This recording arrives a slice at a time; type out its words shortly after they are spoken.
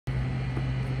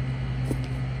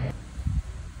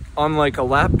on like a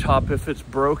laptop, if it's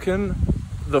broken,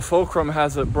 the fulcrum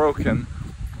has it broken.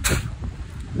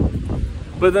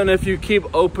 But then if you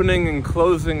keep opening and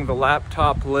closing the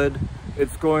laptop lid,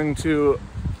 it's going to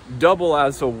double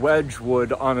as a wedge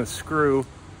would on a screw,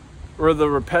 where the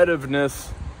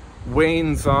repetitiveness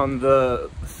wanes on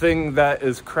the thing that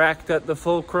is cracked at the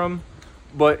fulcrum,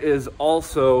 but is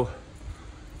also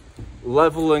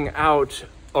leveling out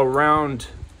around,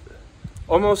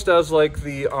 almost as like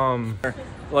the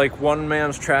like one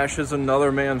man's trash is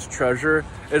another man's treasure.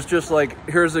 It's just like,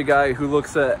 here's a guy who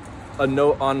looks at a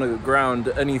note on the ground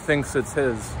and he thinks it's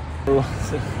his.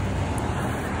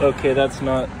 Okay, that's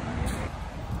not.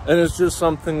 And it's just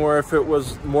something where if it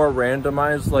was more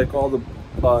randomized, like all the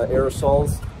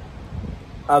aerosols,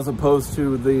 as opposed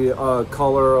to the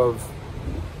color of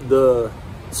the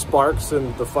sparks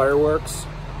and the fireworks,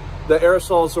 the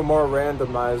aerosols are more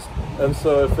randomized. And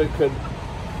so if it could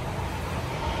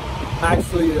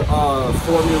actually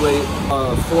formulate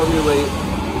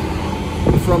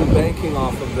from banking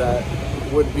off of that,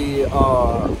 would be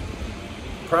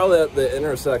probably at the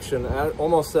intersection,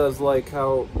 almost as like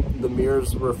how the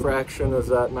mirror's refraction is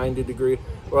at 90 degree,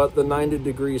 or at the 90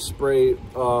 degree spray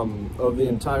of the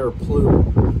entire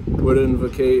plume would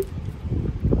indicate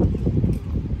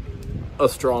a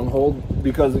stronghold,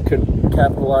 because it could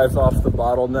capitalize off the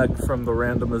bottleneck from the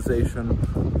randomization.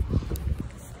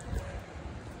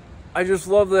 I just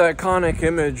love the iconic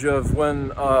image of when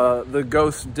the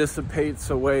ghost dissipates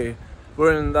away,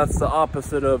 when that's the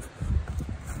opposite of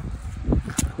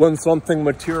when something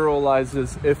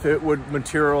materializes. If it would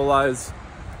materialize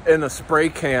in a spray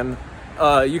can,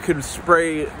 you could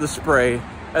spray the spray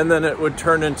and then it would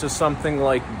turn into something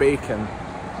like bacon.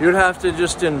 You'd have to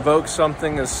just invoke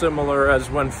something as similar as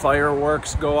when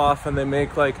fireworks go off and they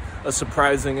make like a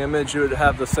surprising image. You would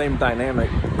have the same dynamic.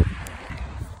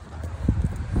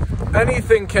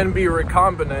 Anything can be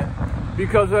recombinant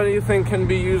because anything can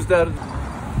be used as...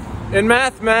 In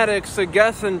mathematics, a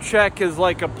guess and check is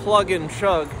like a plug and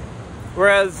chug.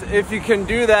 Whereas if you can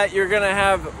do that, you're going to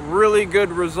have really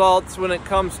good results when it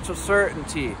comes to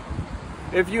certainty.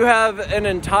 If you have an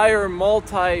entire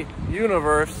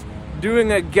multi-universe,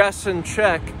 doing a guess and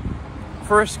check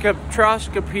for a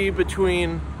spectroscopy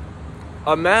between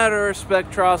a matter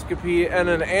spectroscopy and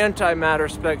an antimatter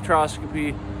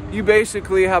spectroscopy, you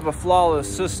basically have a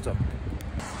flawless system.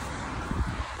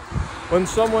 When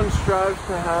someone strives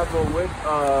to have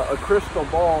a crystal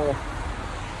ball,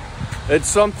 it's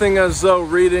something as though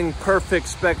reading perfect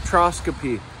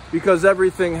spectroscopy, because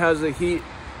everything has a heat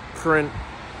print,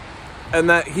 and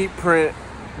that heat print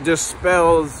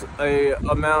dispels a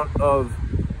amount of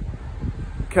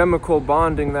chemical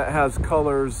bonding that has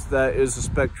colors that is a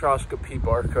spectroscopy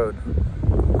barcode.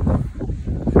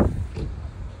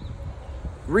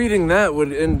 Reading that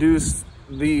would induce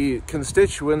the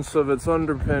constituents of its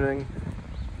underpinning,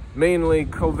 mainly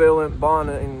covalent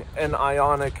bonding and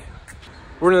ionic.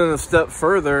 We're then a step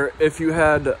further. If you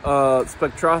had a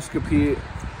spectroscopy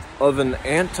of an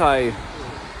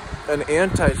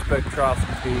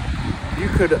anti-spectroscopy, you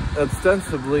could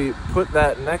ostensibly put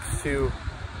that next to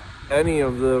any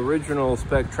of the original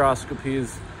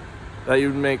spectroscopies that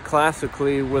you'd make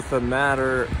classically with a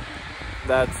matter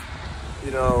that's,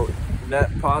 you know, net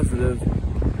positive,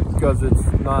 because it's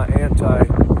not anti.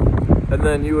 And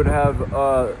then you would have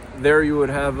there you would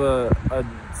have a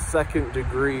second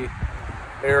degree,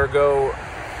 ergo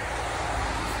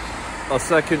a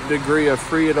second degree of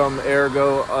freedom,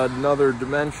 ergo another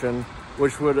dimension,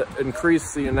 which would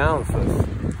increase the analysis.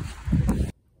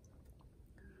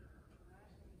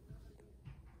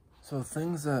 So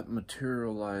things that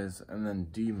materialize and then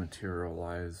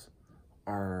dematerialize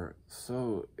are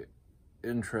so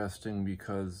interesting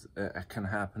because it can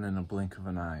happen in a blink of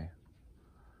an eye.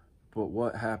 But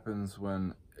what happens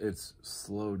when it's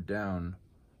slowed down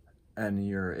and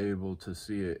you're able to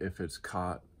see it if it's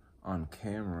caught on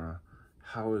camera?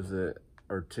 How is it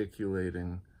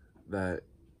articulating that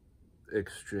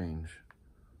exchange?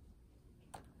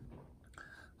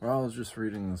 Well, I was just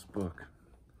reading this book,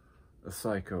 a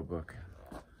Psycho book,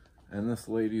 and this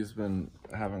lady's been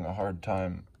having a hard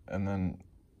time, and then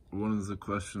one of the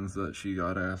questions that she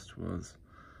got asked was,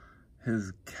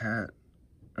 his cat,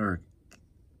 or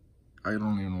I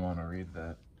don't even want to read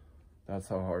that. That's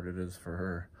how hard it is for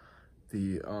her.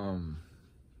 The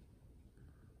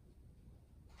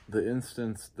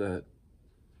instance that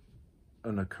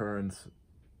an occurrence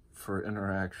for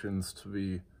interactions to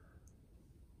be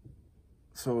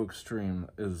so extreme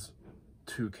is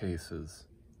 2 cases.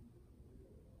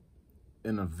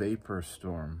 In a vapor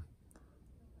storm,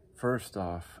 first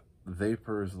off,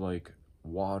 vapors like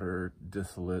water,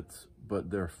 distillates, but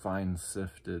they're fine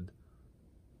sifted,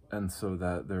 and so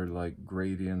that their like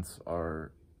gradients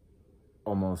are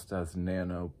almost as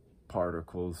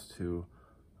nanoparticles to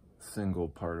single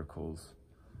particles.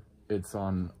 It's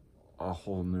on a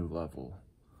whole new level.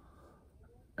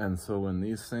 And so when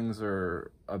these things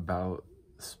are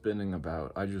spinning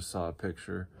about, I just saw a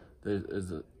picture. There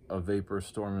is a vapor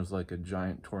storm is like a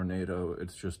giant tornado.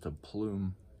 It's just a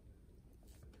plume.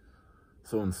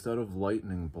 So instead of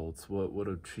lightning bolts, what would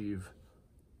achieve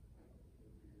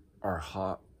are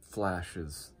hot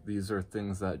flashes. These are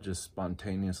things that just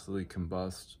spontaneously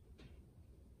combust.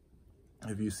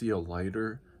 If you see a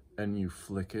lighter and you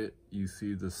flick it, you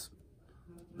see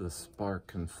the spark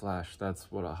can flash.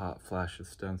 That's what a hot flash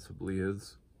ostensibly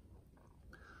is.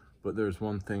 But there's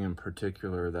one thing in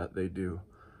particular that they do.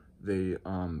 They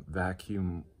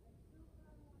vacuum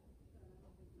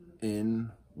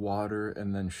in water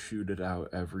and then shoot it out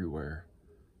everywhere.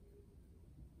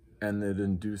 And it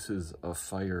induces a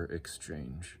fire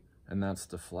exchange. And that's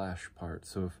the flash part.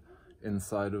 So if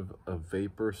inside of a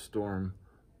vapor storm,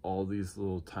 all these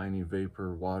little tiny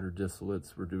vapor water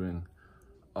distillates were doing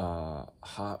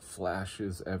hot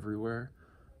flashes everywhere,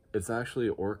 it's actually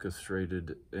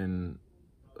orchestrated in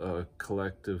a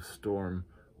collective storm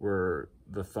where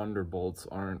the thunderbolts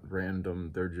aren't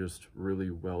random, they're just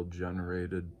really well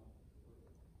generated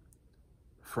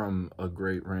from a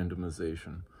great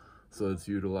randomization. So it's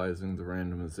utilizing the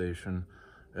randomization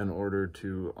in order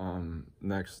to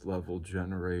next level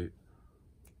generate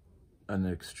an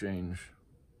exchange.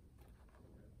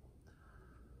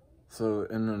 So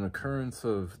in an occurrence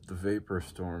of the vapor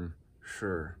storm,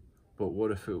 sure, but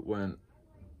what if it went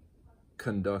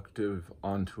conductive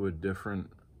onto a different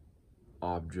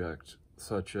object,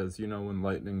 such as, you know, when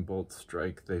lightning bolts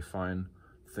strike, they find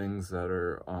things that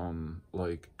are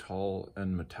like tall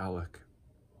and metallic.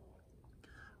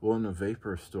 Well, in a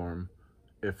vapor storm,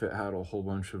 if it had a whole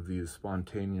bunch of these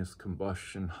spontaneous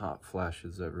combustion hot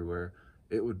flashes everywhere,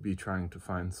 it would be trying to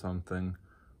find something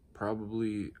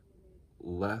probably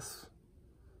less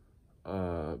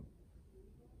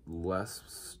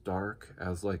stark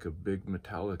as like a big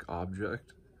metallic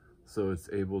object. So it's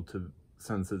able to,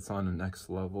 since it's on the next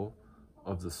level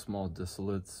of the small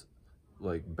distillates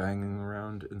like banging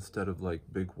around instead of like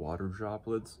big water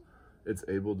droplets, it's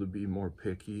able to be more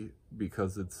picky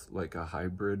because it's like a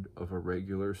hybrid of a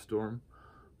regular storm.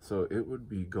 So it would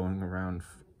be going around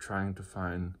trying to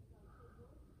find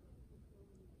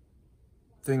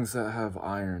things that have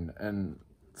iron, and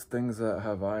things that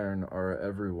have iron are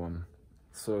everyone.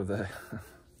 So that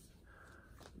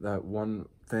that one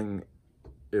thing,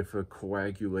 if a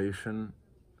coagulation,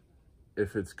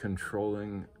 if it's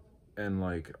controlling and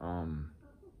like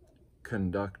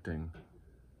conducting,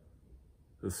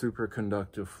 the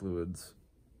superconductive fluids,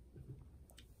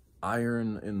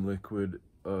 iron in liquid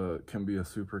can be a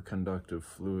superconductive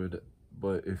fluid,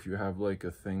 but if you have like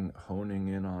a thing honing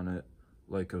in on it,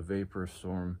 like a vapor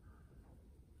storm,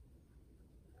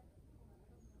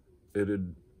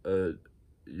 it'd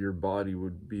your body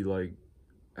would be like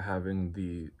having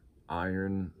the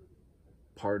iron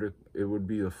particle. It would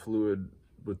be a fluid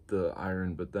with the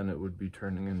iron, but then it would be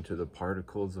turning into the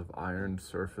particles of iron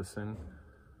surfacing,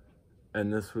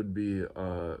 and this would be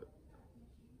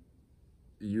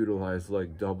utilized,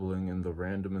 like doubling in the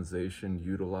randomization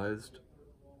utilized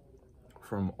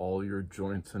from all your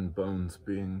joints and bones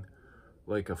being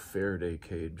like a Faraday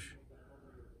cage.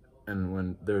 And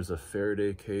when there's a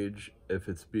Faraday cage, if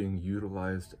it's being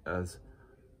utilized as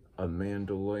a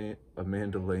Mendelian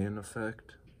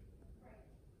effect,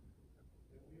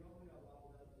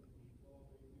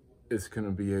 it's going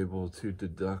to be able to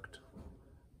deduct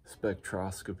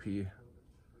spectroscopy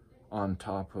on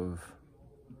top of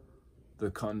the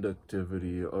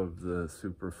conductivity of the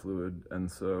superfluid.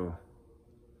 And so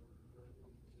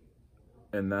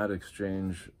in that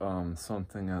exchange,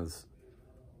 something as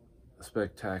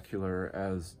spectacular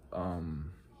as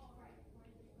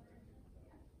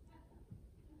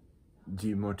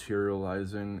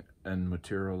dematerializing and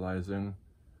materializing,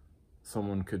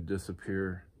 someone could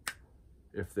disappear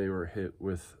if they were hit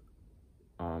with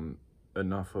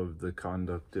enough of the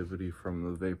conductivity from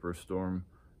the vapor storm,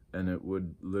 and it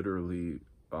would literally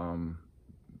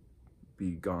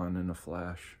be gone in a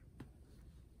flash,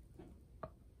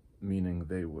 meaning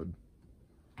they would.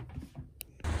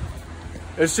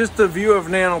 It's just the view of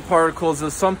nanoparticles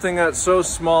as something that's so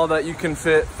small that you can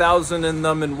fit 1,000 in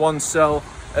them in one cell,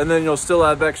 and then you'll still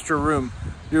have extra room.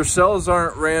 Your cells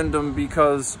aren't random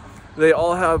because they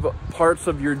all have parts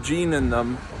of your gene in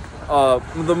them.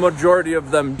 The majority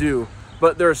of them do,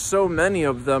 but there's so many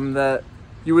of them that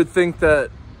you would think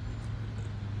that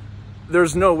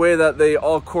there's no way that they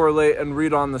all correlate and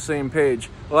read on the same page.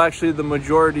 Well, actually, the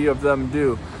majority of them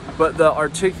do. But the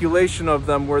articulation of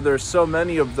them, where there's so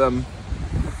many of them,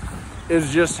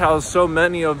 is just how so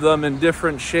many of them in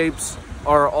different shapes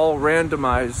are all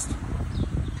randomized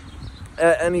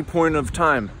at any point of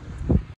time.